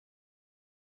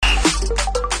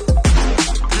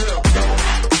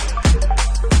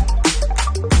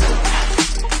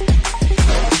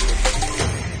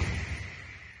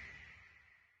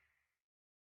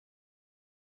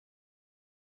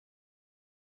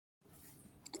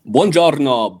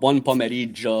Buongiorno, buon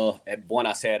pomeriggio, and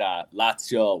buonasera,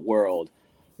 Lazio world.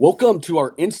 Welcome to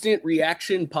our instant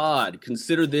reaction pod.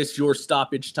 Consider this your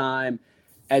stoppage time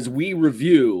as we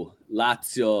review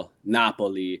Lazio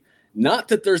Napoli. Not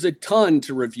that there's a ton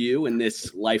to review in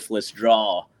this lifeless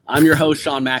draw. I'm your host,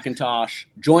 Shawn McIntosh,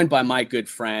 joined by my good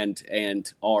friend and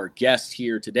our guest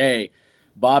here today,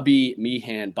 Bobby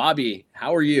Meehan. Bobby,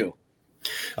 how are you?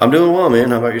 I'm doing well,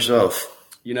 man. How about yourself?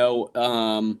 You know,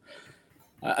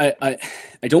 I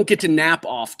don't get to nap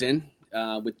often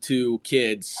with two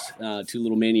kids, two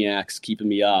little maniacs keeping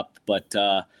me up. But,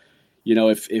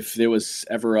 if there was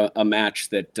ever a match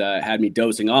that had me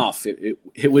dozing off,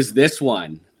 it was this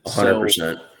one.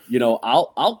 100%. So,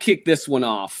 I'll kick this one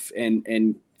off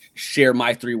and share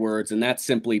my three words, and that's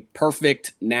simply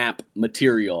perfect nap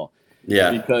material.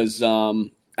 Yeah. Because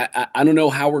I don't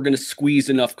know how we're going to squeeze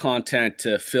enough content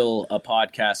to fill a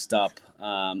podcast up.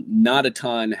 Not a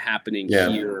ton happening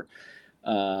here.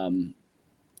 I'll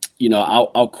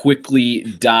quickly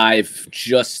dive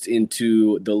just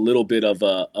into the little bit of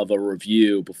a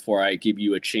review before I give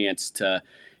you a chance to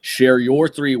share your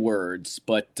three words.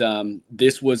 But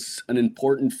this was an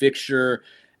important fixture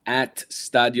at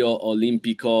Stadio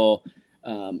Olimpico.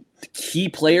 Key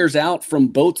players out from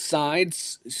both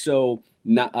sides. So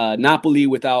Napoli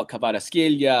without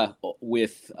Kvaratskhelia,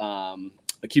 with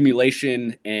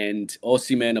accumulation, and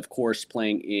Osimhen, of course,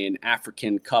 playing in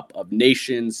African Cup of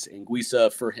Nations, and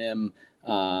Guisa for him,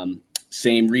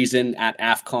 same reason at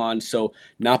AFCON. So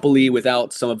Napoli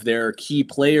without some of their key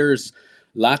players,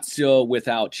 Lazio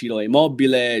without Ciro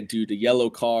Immobile due to yellow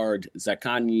card,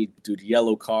 Zaccagni due to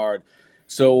yellow card.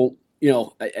 So,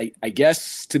 I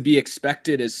guess to be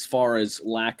expected as far as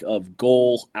lack of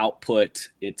goal output,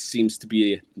 it seems to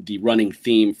be the running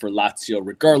theme for Lazio,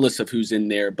 regardless of who's in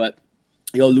there. But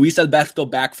Luis Alberto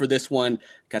back for this one.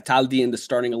 Cataldi in the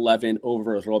starting 11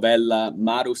 over Rovella,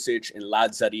 Marusic, and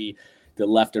Lazzari, the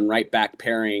left and right back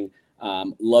pairing.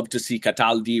 Love to see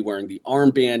Cataldi wearing the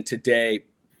armband today.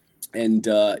 And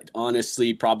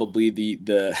honestly, probably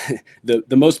the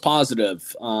most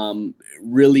positive.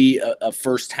 Really, a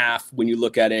first half, when you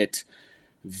look at it,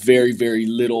 very, very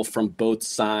little from both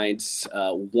sides.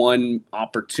 One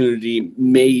opportunity,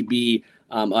 maybe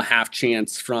a half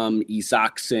chance from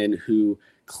Isaacson, who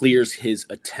clears his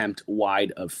attempt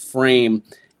wide of frame.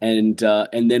 And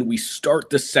then we start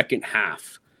the second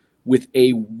half with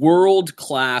a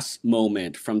world-class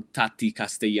moment from Tati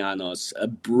Castellanos, a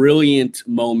brilliant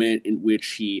moment in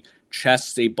which he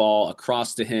chests a ball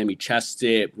across to him. He chests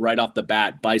it right off the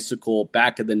bat, bicycle,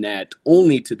 back of the net,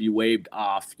 only to be waved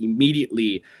off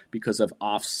immediately because of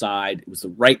offside. It was the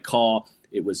right call.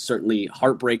 It was certainly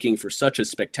heartbreaking for such a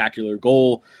spectacular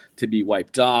goal to be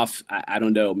wiped off. I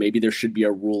don't know. Maybe there should be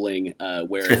a ruling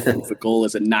where if a goal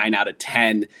is a 9 out of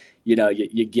 10,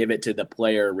 you give it to the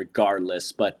player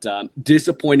regardless. But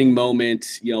disappointing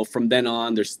moment. From then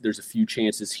on, there's a few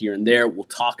chances here and there. We'll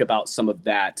talk about some of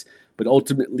that. But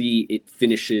ultimately, it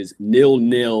finishes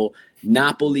 0-0.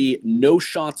 Napoli, no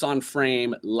shots on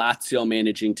frame. Lazio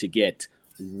managing to get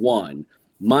one.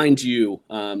 Mind you,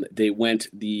 they went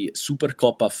the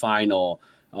Supercoppa final,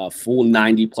 full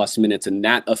 90-plus minutes in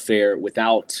that affair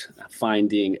without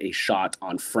finding a shot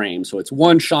on frame. So it's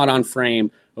one shot on frame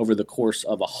over the course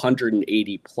of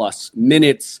 180-plus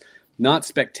minutes. Not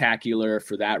spectacular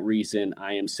for that reason.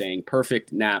 I am saying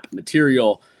perfect nap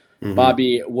material. Mm-hmm.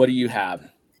 Bobby, what do you have?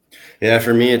 Yeah,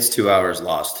 for me, it's 2 hours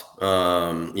lost.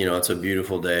 It's a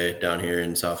beautiful day down here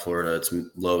in South Florida. It's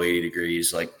low 80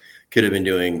 degrees. Could have been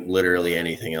doing literally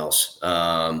anything else.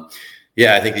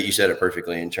 I think that you said it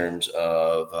perfectly in terms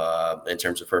of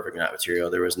perfect nap material.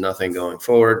 There was nothing going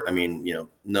forward. I mean,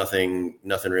 nothing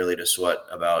really to sweat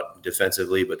about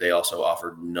defensively, but they also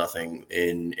offered nothing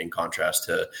in contrast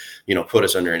to, put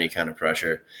us under any kind of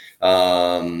pressure.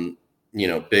 Big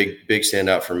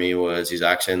standout for me was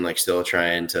Isaacson, still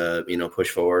trying to, push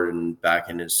forward and back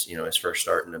in his, his first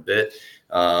start in a bit.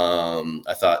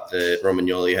 I thought that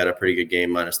Romagnoli had a pretty good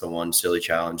game, minus the one silly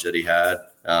challenge that he had.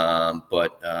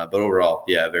 But overall,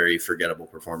 very forgettable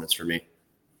performance for me.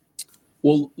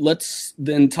 Well, let's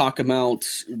then talk about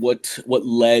what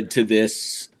led to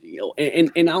this,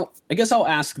 and I'll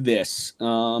ask this.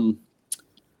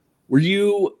 Were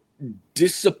you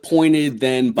disappointed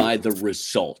then by the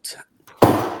result?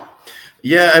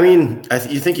 Yeah, I mean,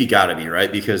 you think you got to be,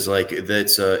 right? Because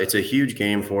it's a huge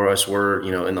game for us. We're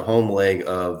in the home leg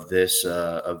of this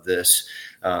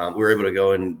We were able to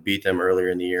go and beat them earlier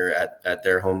in the year at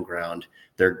their home ground.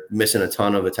 They're missing a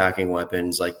ton of attacking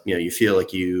weapons. Like, you feel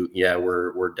like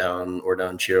we're down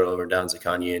Chiro, we're down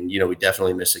Zaccagni, and, we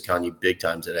definitely miss Zaccagni big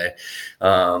time today.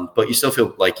 But you still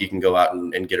feel like you can go out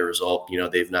and get a result.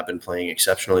 They've not been playing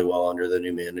exceptionally well under the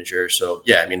new manager. So,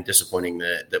 disappointing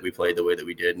that we played the way that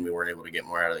we did and we weren't able to get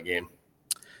more out of the game.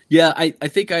 Yeah, I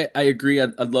think I agree.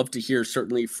 I'd love to hear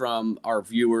certainly from our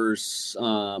viewers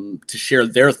to share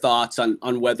their thoughts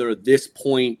on whether this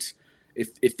point,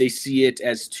 if they see it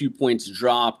as 2 points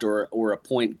dropped or a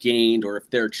point gained, or if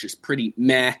they're just pretty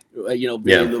meh, very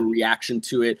little reaction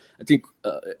to it. I think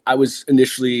I was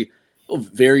initially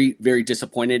very, very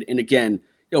disappointed. And again,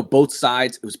 both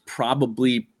sides, it was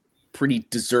probably pretty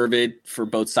deserved for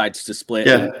both sides to split.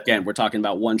 Yeah. And again, we're talking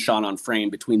about one shot on frame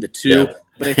between the two. Yeah.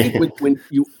 But I think when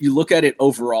you look at it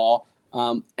overall,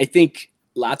 I think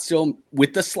Lazio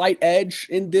with the slight edge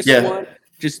in this one,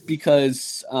 just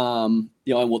because, and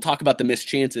we'll talk about the missed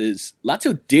chances.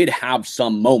 Lazio did have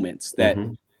some moments that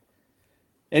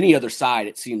any other side,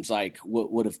 it seems like,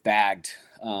 would have bagged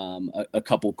a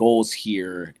couple goals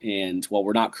here. And while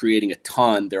we're not creating a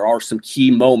ton, there are some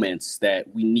key moments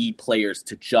that we need players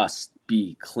to just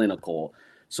be clinical.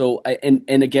 So,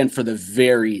 and again, for the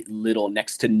very little,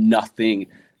 next to nothing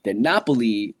that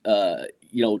Napoli,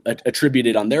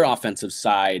 attributed on their offensive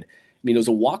side, it was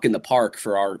a walk in the park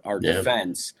for our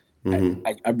defense.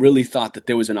 I really thought that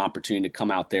there was an opportunity to come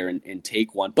out there and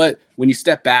take one. But when you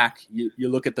step back, you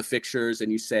look at the fixtures and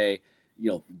you say,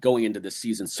 going into the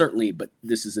season, certainly, but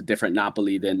this is a different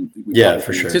Napoli than we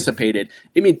anticipated.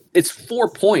 It's 4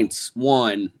 points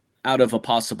won out of a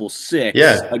possible 6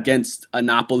 against a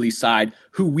Napoli side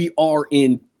who we are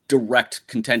in direct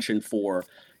contention for,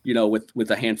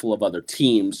 with a handful of other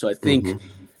teams. So I think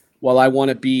while I want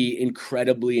to be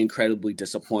incredibly, incredibly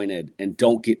disappointed, and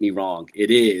don't get me wrong,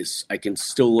 I can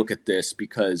still look at this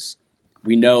because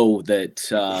we know that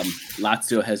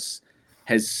Lazio has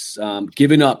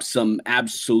given up some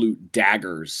absolute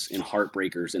daggers and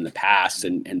heartbreakers in the past.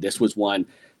 And this was one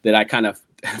that I kind of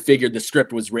figured the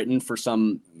script was written for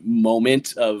some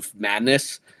moment of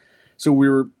madness. So we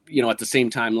were, at the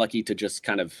same time, lucky to just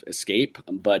kind of escape.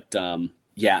 But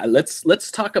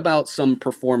let's talk about some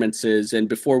performances. And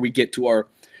before we get to our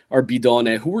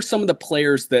bidone, who were some of the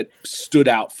players that stood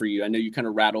out for you? I know you kind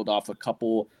of rattled off a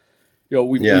couple.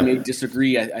 We may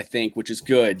disagree, I think, which is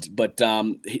good. But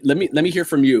let me hear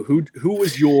from you. Who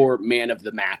was your man of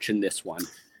the match in this one?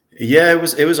 Yeah,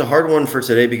 it was a hard one for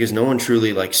today because no one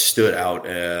truly stood out,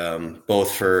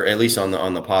 both for at least on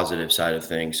the positive side of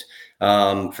things.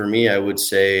 For me, I would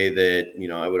say that,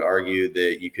 I would argue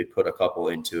that you could put a couple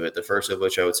into it. The first of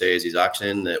which I would say is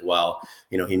Isaacson, that while,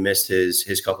 he missed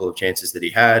his couple of chances that he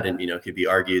had, and, it could be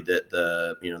argued that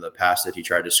the pass that he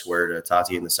tried to square to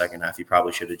Tati in the second half, he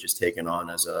probably should have just taken on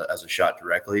as a shot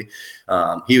directly.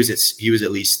 He was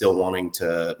at least still wanting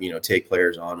to, take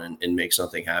players on and make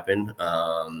something happen.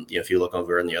 If you look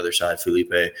over on the other side,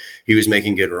 Felipe, he was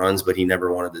making good runs, but he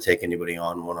never wanted to take anybody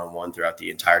on one-on-one throughout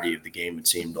the entirety of the game, it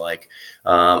seemed like.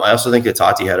 I also think that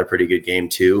Tati had a pretty good game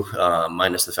too,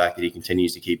 minus the fact that he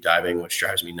continues to keep diving, which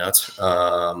drives me nuts.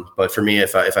 But for me,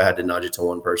 if I had to nudge it to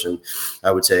one person,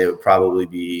 I would say it would probably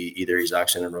be either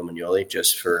Isaacson and Romagnoli,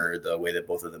 just for the way that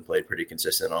both of them played pretty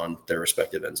consistent on their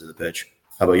respective ends of the pitch.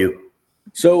 How about you?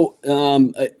 So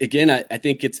again, I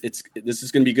think this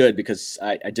is going to be good because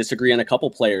I disagree on a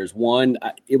couple players. One,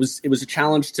 it was a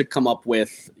challenge to come up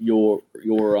with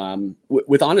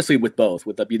with honestly with both,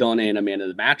 with a bidone and a man of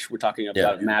the match. We're talking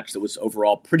about a match that was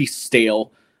overall pretty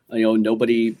stale.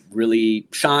 Nobody really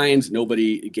shines.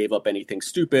 Nobody gave up anything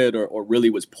stupid or really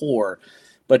was poor.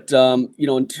 But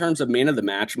in terms of man of the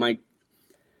match,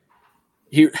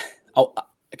 I'll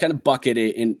kind of bucket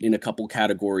it in a couple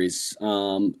categories.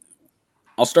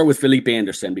 I'll start with Felipe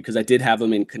Anderson because I did have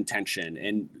him in contention.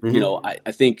 And,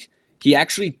 I think he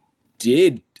actually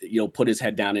did, put his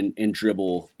head down and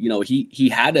dribble. He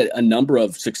had a number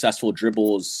of successful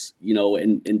dribbles,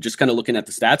 and just kind of looking at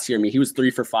the stats here. He was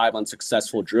 3 for 5 on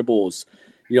successful dribbles,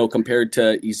 compared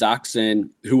to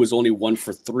Isaacson, who was only 1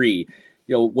 for 3.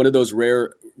 One of those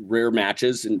rare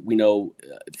matches. And we know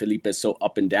Felipe is so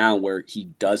up and down where he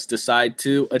does decide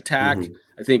to attack.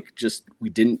 I think just we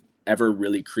didn't ever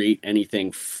really create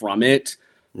anything from it.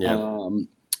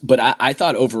 But I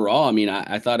thought overall,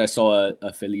 I thought I saw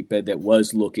a Felipe that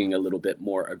was looking a little bit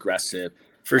more aggressive.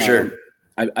 For sure.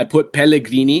 I put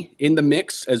Pellegrini in the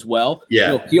mix as well.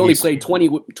 Yeah. He only played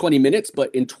 20 minutes,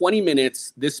 but in 20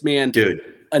 minutes, this man,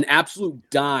 an absolute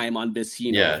dime on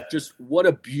Vecino. Yeah. Just what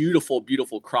a beautiful,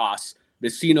 beautiful cross.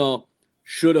 Vecino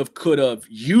should have, could have,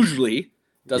 usually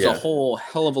does a whole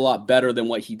hell of a lot better than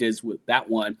what he did with that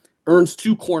one, earns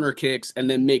 2 corner kicks, and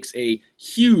then makes a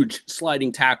huge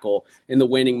sliding tackle in the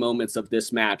waning moments of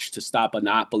this match to stop a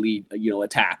Napoli,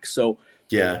 attack. So,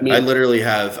 yeah, I literally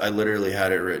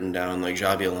had it written down like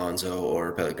Xabi Alonso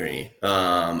or Pellegrini.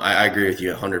 I agree with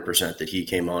you 100% that he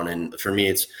came on, and for me,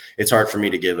 it's hard for me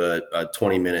to give a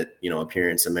 20-minute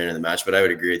appearance, the man of the match. But I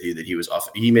would agree with you that he was off.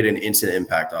 He made an instant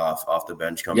impact off the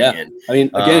bench coming in. I mean,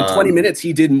 again, 20 minutes,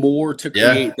 he did more to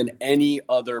create than any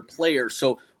other player.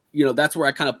 So that's where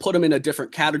I kind of put him in a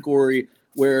different category.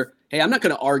 Where I'm not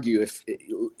going to argue if.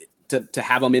 To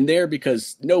have him in there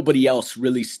because nobody else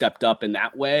really stepped up in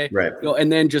that way. Right.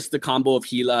 And then just the combo of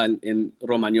Gila and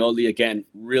Romagnoli, again,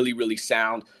 really, really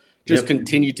sound. Just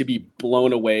continue to be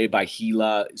blown away by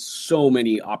Gila. So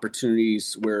many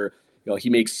opportunities where, he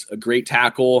makes a great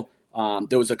tackle.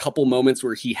 There was a couple moments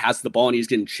where he has the ball and he's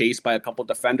getting chased by a couple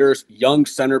defenders. Young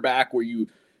center back where you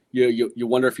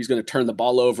wonder if he's going to turn the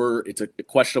ball over. It's a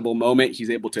questionable moment. He's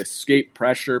able to escape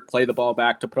pressure, play the ball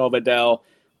back to Provedel.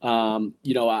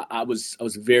 I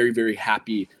was very, very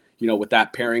happy, with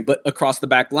that pairing, but across the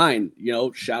back line,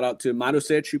 shout out to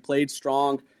Marusic, who played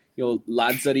strong,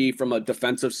 Lazzari from a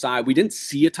defensive side. We didn't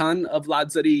see a ton of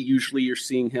Lazzari. Usually you're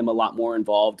seeing him a lot more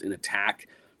involved in attack,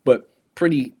 but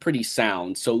pretty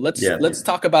sound. So let's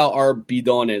talk about our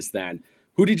bidones then.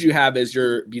 Who did you have as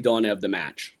your bidone of the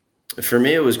match? For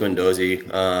me, it was Guendouzi.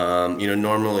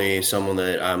 Normally someone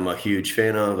that I'm a huge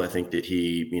fan of. I think that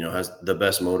he, has the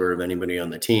best motor of anybody on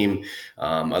the team.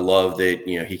 I love that,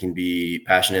 he can be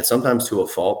passionate sometimes to a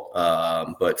fault.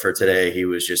 But for today, he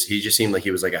just seemed like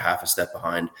he was like a half a step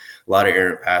behind. A lot of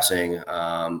errant passing,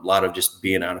 a lot of just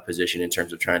being out of position in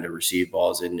terms of trying to receive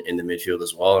balls in the midfield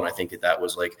as well. And I think that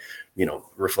was like,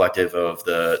 reflective of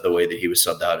the way that he was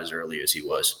subbed out as early as he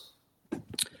was.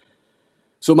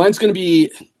 So mine's going to be,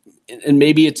 and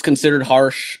maybe it's considered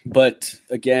harsh, but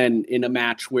again, in a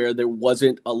match where there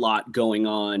wasn't a lot going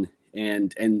on,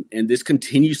 and this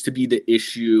continues to be the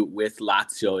issue with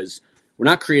Lazio, is we're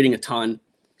not creating a ton.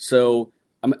 So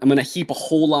I'm going to heap a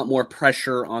whole lot more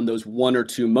pressure on those 1 or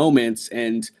 2 moments.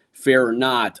 And fair or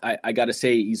not, I got to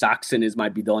say, Isaacson is my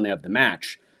bidone of the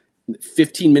match.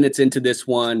 15 minutes into this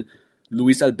one,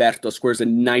 Luis Alberto squares a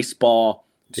nice ball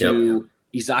to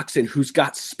Isaacson, who's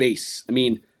got space. I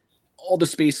mean, all the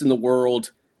space in the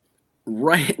world,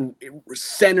 right,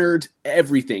 centered,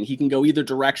 everything. He can go either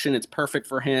direction. It's perfect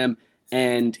for him.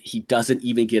 And he doesn't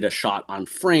even get a shot on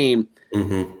frame.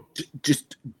 Mm-hmm.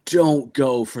 Just don't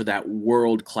go for that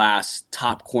world-class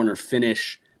top corner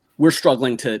finish. We're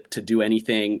struggling to do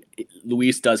anything.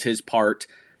 Luis does his part.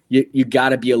 You got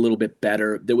to be a little bit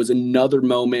better. There was another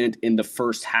moment in the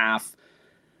first half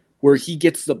where he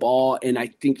gets the ball, and I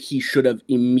think he should have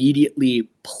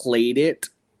immediately played it.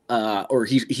 Or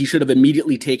he should have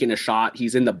immediately taken a shot.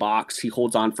 He's in the box. He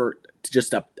holds on for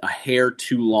just a hair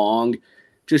too long.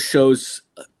 Just shows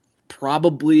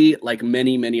probably, like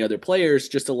many, many other players,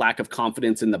 just a lack of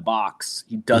confidence in the box.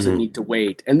 He doesn't need to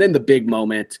wait. And then the big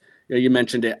moment, you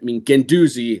mentioned it. I mean,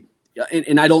 Guendouzi,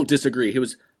 and I don't disagree. He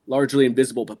was largely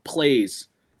invisible, but plays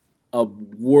a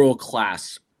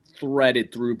world-class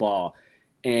threaded through ball.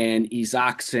 And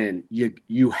Isaacson,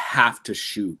 you have to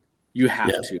shoot. You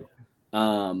have to.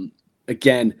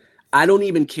 Again, I don't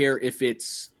even care if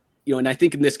it's, and I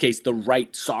think in this case, the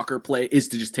right soccer play is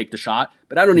to just take the shot,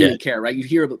 but I don't even care, right? You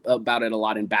hear about it a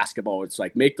lot in basketball. It's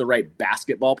like, make the right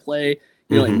basketball play,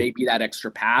 and maybe that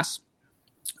extra pass.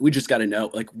 We just got to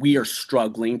know, like, we are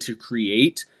struggling to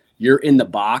create. You're in the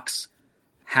box,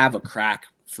 have a crack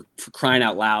for crying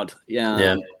out loud.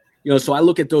 So I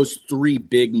look at those 3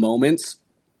 big moments.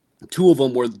 2 of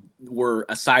them were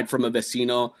aside from a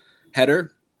Vecino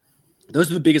header. Those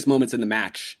are the biggest moments in the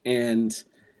match, and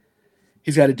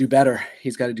he's got to do better.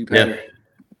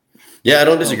 Yeah, I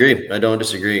don't disagree.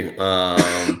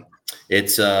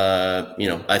 It's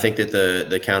I think that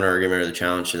the counter argument or the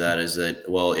challenge to that is that,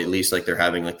 well, at least like they're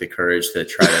having like the courage to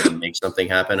try to make something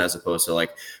happen, as opposed to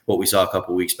like what we saw a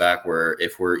couple of weeks back, where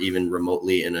if we're even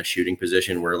remotely in a shooting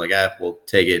position, we're like, we'll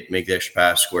take it, make the extra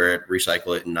pass, square it,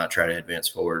 recycle it, and not try to advance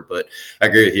forward. But I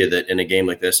agree with you that in a game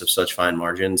like this of such fine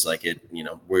margins, like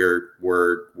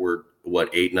we're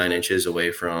 8-9 inches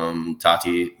away from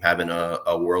Tati having a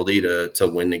worldie to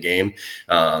win the game.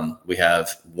 We have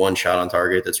 1 shot on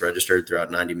target that's registered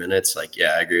throughout 90 minutes. Like,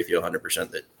 I agree with you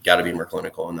 100% that got to be more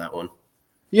clinical in that one.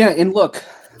 Yeah. And look,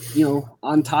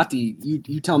 on Tati,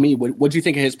 you tell me, what do you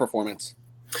think of his performance?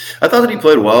 I thought that he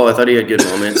played well. I thought he had good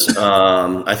moments.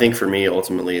 I think for me,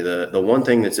 ultimately, the one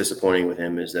thing that's disappointing with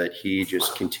him is that he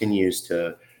just continues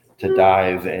to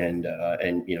dive and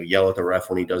yell at the ref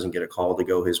when he doesn't get a call to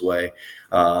go his way.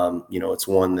 It's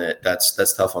one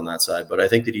that's tough on that side. But I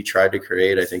think that he tried to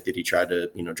create. I think that he tried to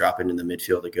drop into the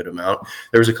midfield a good amount.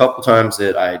 There was a couple times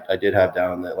that I did have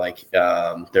down that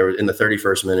there was in the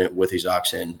 31st minute with his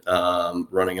Oxen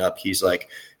running up. He's like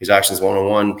his actions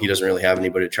 1-on-1. He doesn't really have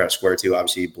anybody to try to square to.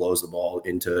 Obviously, he blows the ball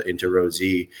into row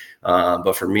Z.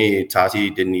 But for me, Tati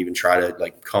didn't even try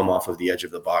to come off of the edge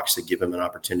of the box to give him an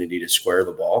opportunity to square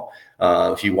the ball.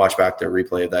 If you watch back the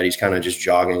replay of that, he's kind of just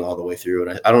jogging all the way through.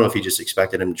 And I don't know if he just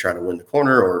expected him to try to win the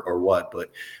corner or what. But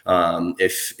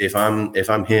if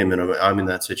I'm him and I'm in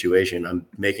that situation, I'm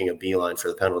making a beeline for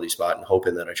the penalty spot and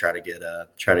hoping that I try to get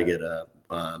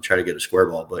a square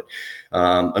ball. But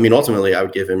ultimately, I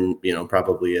would give him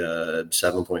probably a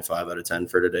 7.5 out of 10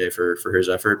 for today for his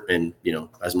effort, and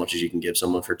as much as you can give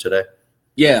someone for today.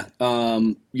 Yeah.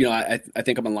 I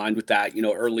think I'm aligned with that.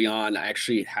 Early on, I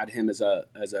actually had him as a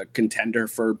contender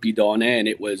for Bidone, and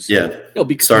it was,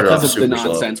 because of the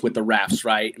nonsense slow with the refs,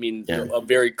 right? I mean, a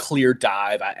very clear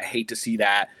dive. I hate to see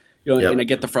that, and I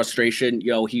get the frustration.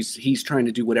 He's trying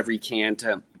to do whatever he can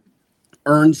to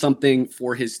earn something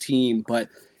for his team, but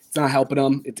it's not helping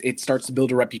him. It starts to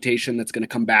build a reputation that's going to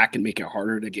come back and make it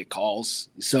harder to get calls.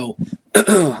 So,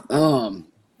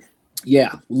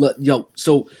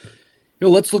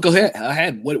 let's look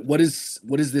ahead. What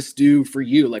does this do for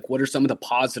you? What are some of the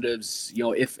positives,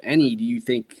 if any, do you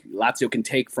think Lazio can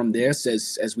take from this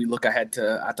as we look ahead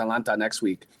to Atalanta next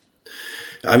week?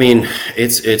 I mean,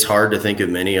 it's hard to think of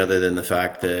many other than the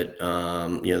fact that,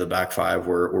 the back five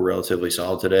were relatively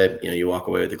solid today. You walk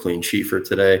away with a clean sheet for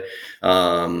today.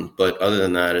 But other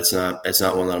than that, it's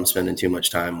not one that I'm spending too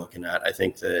much time looking at. I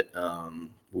think that,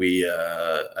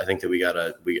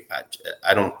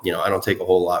 I don't take a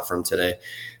whole lot from today,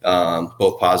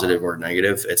 both positive or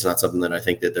negative. It's not something that I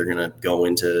think that they're going to go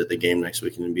into the game next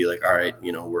week and be like, all right,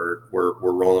 we're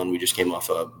rolling. We just came off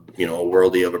a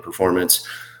worldie of a performance.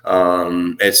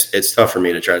 It's tough for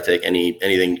me to try to take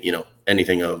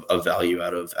anything of value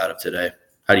out of today.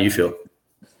 How do you feel?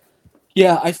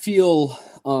 Yeah, I feel,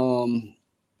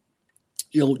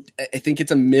 I think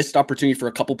it's a missed opportunity for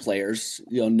a couple players,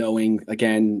 knowing,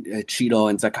 again, Cheeto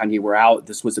and Zaccagni were out.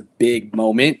 This was a big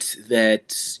moment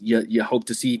that you hope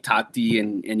to see Tati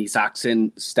and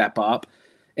Isaksen step up.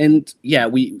 And yeah,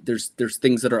 there's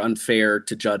things that are unfair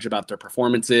to judge about their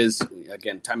performances.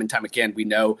 Again, time and time again, we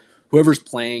know whoever's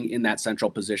playing in that central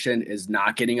position is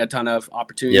not getting a ton of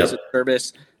opportunities of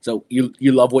service. So you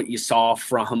love what you saw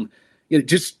from,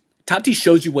 just Tati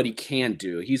shows you what he can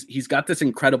do. He's got this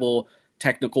incredible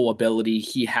technical ability.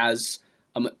 He has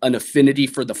an affinity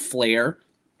for the flair.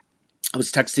 I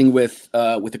was texting with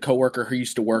a coworker who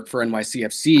used to work for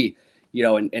NYCFC,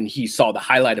 and he saw the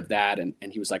highlight of that, and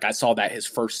he was like, I saw that his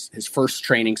first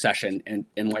training session in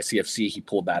NYCFC, he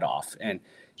pulled that off, and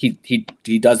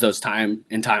he does those time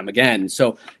and time again.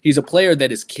 So he's a player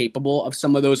that is capable of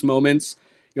some of those moments.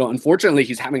 Unfortunately,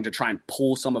 he's having to try and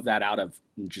pull some of that out of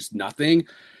just nothing.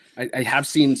 I have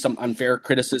seen some unfair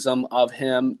criticism of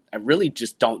him. I really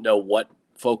just don't know what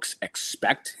folks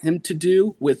expect him to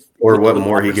do with what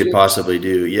more he could possibly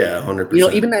do. Yeah,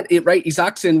 100%. Even that, right?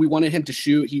 Isaksen, we wanted him to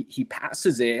shoot. He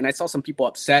passes it, and I saw some people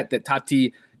upset that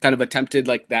Tati kind of attempted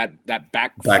that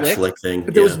back flick thing.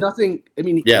 But there was nothing. I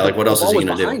mean, what else is he going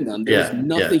to do? There was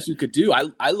nothing he could do.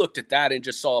 I looked at that and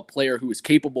just saw a player who was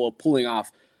capable of pulling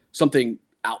off something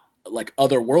out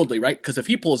otherworldly, right? Because if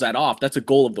he pulls that off, that's a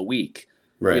goal of the week.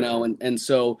 Right.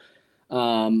 So,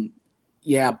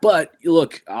 but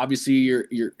look, obviously you're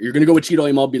going to go with Ciro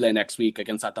Immobile next week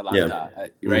against Atalanta,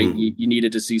 right? Mm-hmm. You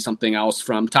needed to see something else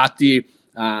from Tati.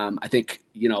 I think,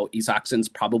 Isaksen's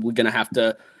probably going to have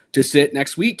to sit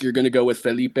next week. You're going to go with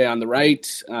Felipe on the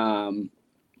right, and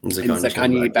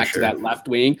Zaccagni back to that left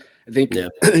wing. I think,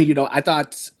 I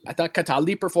thought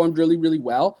Cataldi performed really, really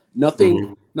well.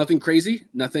 Nothing crazy,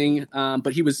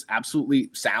 but he was absolutely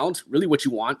sound. Really what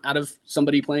you want out of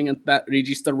somebody playing in that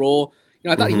regista role.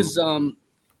 I thought he was,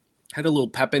 had a little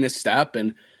pep in his step,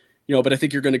 and, but I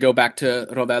think you're going to go back to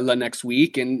Rovella next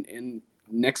week, and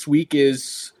next week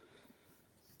is,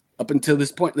 up until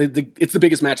this point, it's the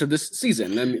biggest match of this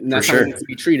season. I mean, that's how it needs to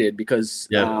be treated, because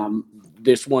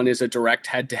this one is a direct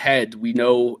head-to-head. We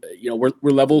know,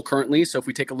 we're level currently. So if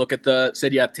we take a look at the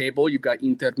Serie A table, you've got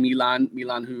Inter, Milan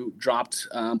who dropped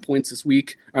points this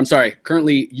week. I'm sorry,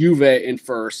 currently Juve in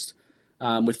first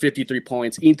with 53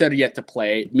 points. Inter yet to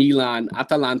play. Milan,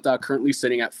 Atalanta currently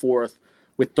sitting at fourth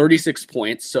with 36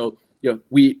 points. So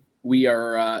we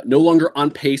are no longer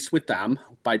on pace with them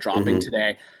by dropping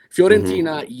today.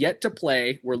 Fiorentina yet to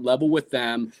play. We're level with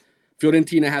them.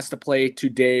 Fiorentina has to play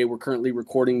today. We're currently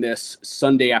recording this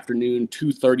Sunday afternoon,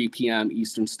 2:30 p.m.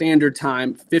 Eastern Standard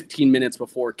Time, 15 minutes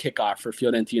before kickoff for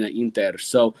Fiorentina Inter.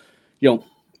 So,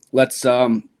 let's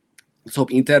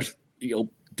hope Inter,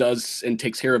 does and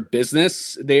takes care of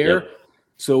business there. Yep.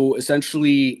 So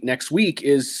essentially, next week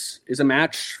is a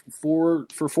match for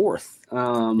fourth.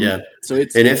 So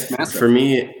it's massive. for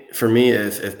me,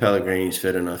 if Pellegrini's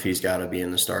fit enough, he's got to be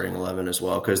in the starting 11 as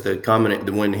well. Because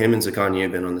when him and Zaccagni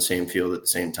have been on the same field at the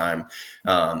same time,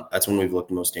 that's when we've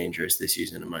looked most dangerous this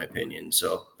season, in my opinion.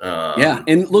 So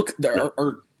and look,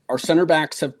 our center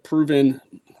backs have proven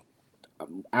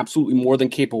absolutely more than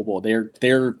capable.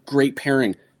 They're great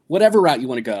pairing. Whatever route you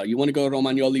want to go,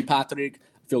 Romagnoli, Patrick,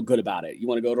 I feel good about it. You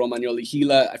want to go Romagnoli,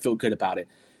 Gila, I feel good about it.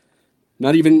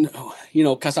 Not even,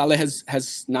 Casale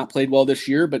has not played well this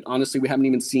year, but honestly, we haven't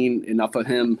even seen enough of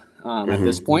him at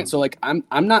this point. So,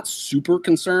 I'm not super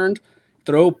concerned.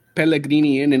 Throw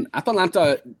Pellegrini in, and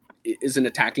Atalanta is an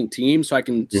attacking team, so I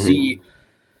can see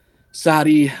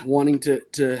Sarri wanting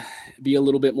to be a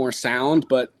little bit more sound.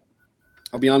 But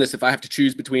I'll be honest, if I have to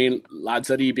choose between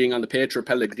Lazzari being on the pitch or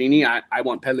Pellegrini, I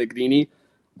want Pellegrini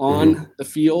on the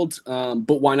field,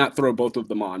 but why not throw both of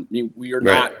them on? I mean, we're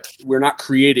not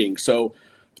creating, so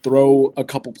throw a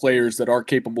couple players that are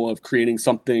capable of creating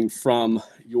something from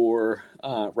your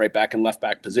right back and left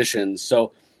back positions.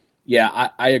 So,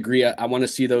 yeah, I agree. I want to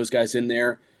see those guys in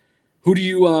there. Who do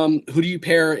you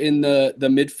pair in the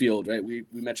midfield? Right, we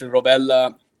mentioned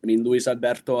Rovella. I mean, Luis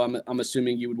Alberto. I'm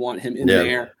assuming you would want him in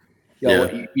there.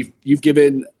 You've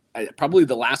given. Probably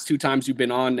the last two times you've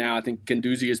been on now, I think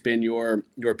Guendouzi has been your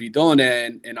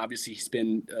bidone, and obviously he's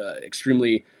been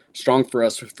extremely strong for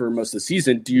us for most of the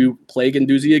season. Do you play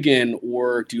Guendouzi again,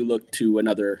 or do you look to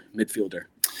another midfielder?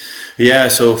 Yeah,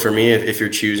 so for me, if you're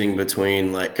choosing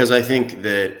between, because I think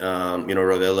that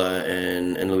Rovella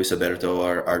and Luis Alberto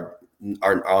are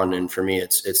on, and for me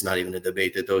it's not even a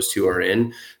debate that those two are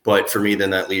in. But for me,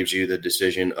 then that leaves you the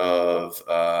decision of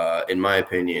in my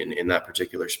opinion, in that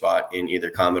particular spot, in either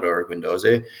Kamada or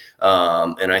Guendouzi.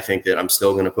 And I think that I'm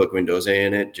still going to put Guendouzi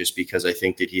in it, just because I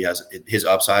think that he has his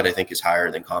upside, I think, is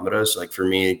higher than Kamada's. For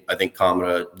me, I think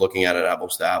Kamada, looking at it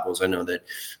apples to apples, I know that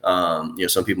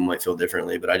some people might feel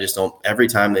differently, but I just don't. Every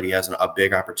time that he has a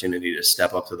big opportunity to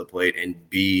step up to the plate and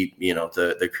be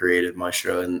the creative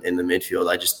maestro in the midfield,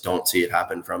 I just don't see it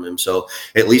happen from him. So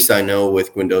at least I know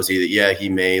with Guendouzi that he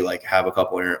may have a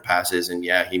couple errant passes, and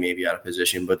he may be out of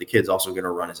position, but the kid's also going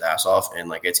to run his ass off,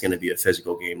 and it's going to be a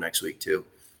physical game next week too.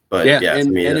 But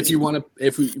and if you want to,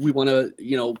 if we want to,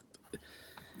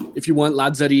 if you want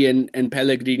Lazzari and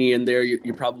Pellegrini in there,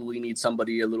 you probably need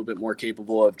somebody a little bit more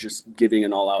capable of just giving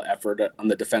an all-out effort on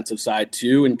the defensive side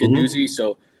too, and Guendouzi.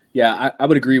 So I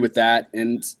would agree with that.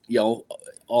 And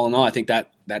all in all, I think that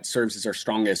serves as our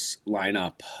strongest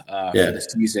lineup for the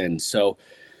season. So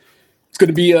it's going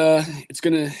to be it's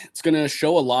going to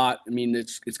show a lot. I mean,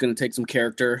 it's going to take some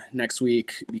character next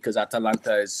week, because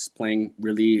Atalanta is playing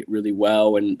really, really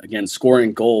well, and again,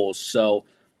 scoring goals. So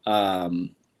there's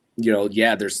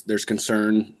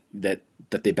concern that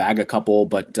they bag a couple,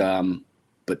 but I'm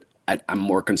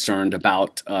more concerned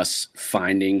about us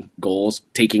finding goals,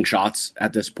 taking shots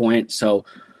at this point. So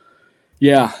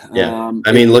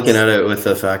I mean, looking at it with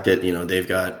the fact that they've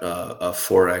got a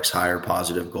 4x higher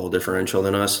positive goal differential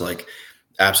than us,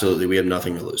 absolutely, we have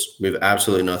nothing to lose. We have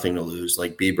absolutely nothing to lose.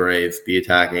 Be brave, be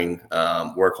attacking,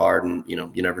 work hard, and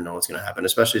you never know what's going to happen.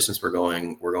 Especially since we're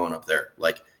going up there.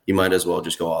 You might as well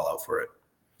just go all out for it.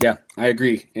 Yeah, I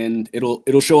agree, and it'll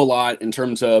show a lot in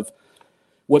terms of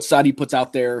what Sarri puts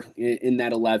out there in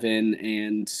that 11,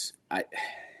 and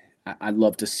I'd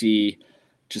love to see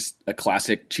just a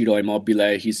classic Ciro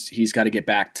Immobile. He's got to get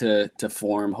back to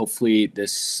form. Hopefully,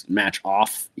 this match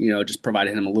off, just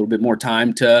provided him a little bit more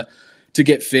time to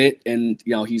get fit, and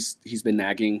he's been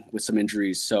nagging with some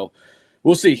injuries, so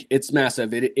we'll see. It's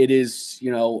massive. It is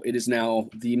now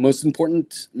the most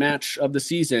important match of the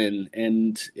season,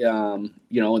 and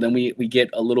then we get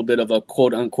a little bit of a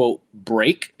quote unquote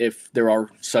break, if there are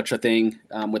such a thing,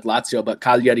 with Lazio, but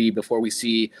Cagliari before we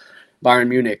see Bayern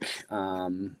Munich,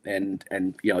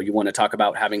 and you want to talk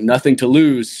about having nothing to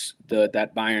lose.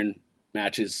 That Bayern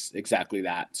match is exactly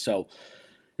that. So.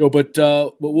 But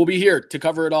we'll be here to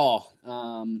cover it all.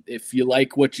 If you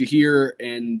like what you hear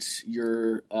and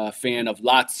you're a fan of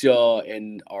Lazio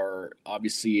and are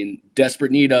obviously in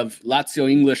desperate need of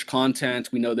Lazio English content,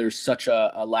 we know there's such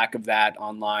a lack of that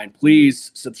online.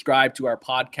 Please subscribe to our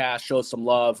podcast. Show us some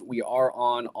love. We are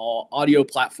on all audio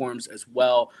platforms as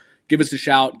well. Give us a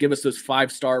shout. Give us those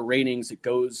 5-star ratings. It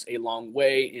goes a long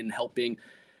way in helping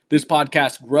this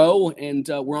podcast grow. And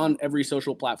we're on every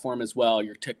social platform as well.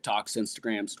 Your TikToks,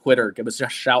 Instagrams, Twitter. Give us a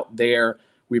shout there.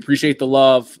 We appreciate the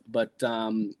love, but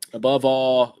above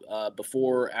all,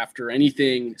 before, after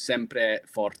anything, sempre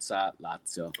forza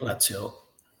Lazio. Lazio.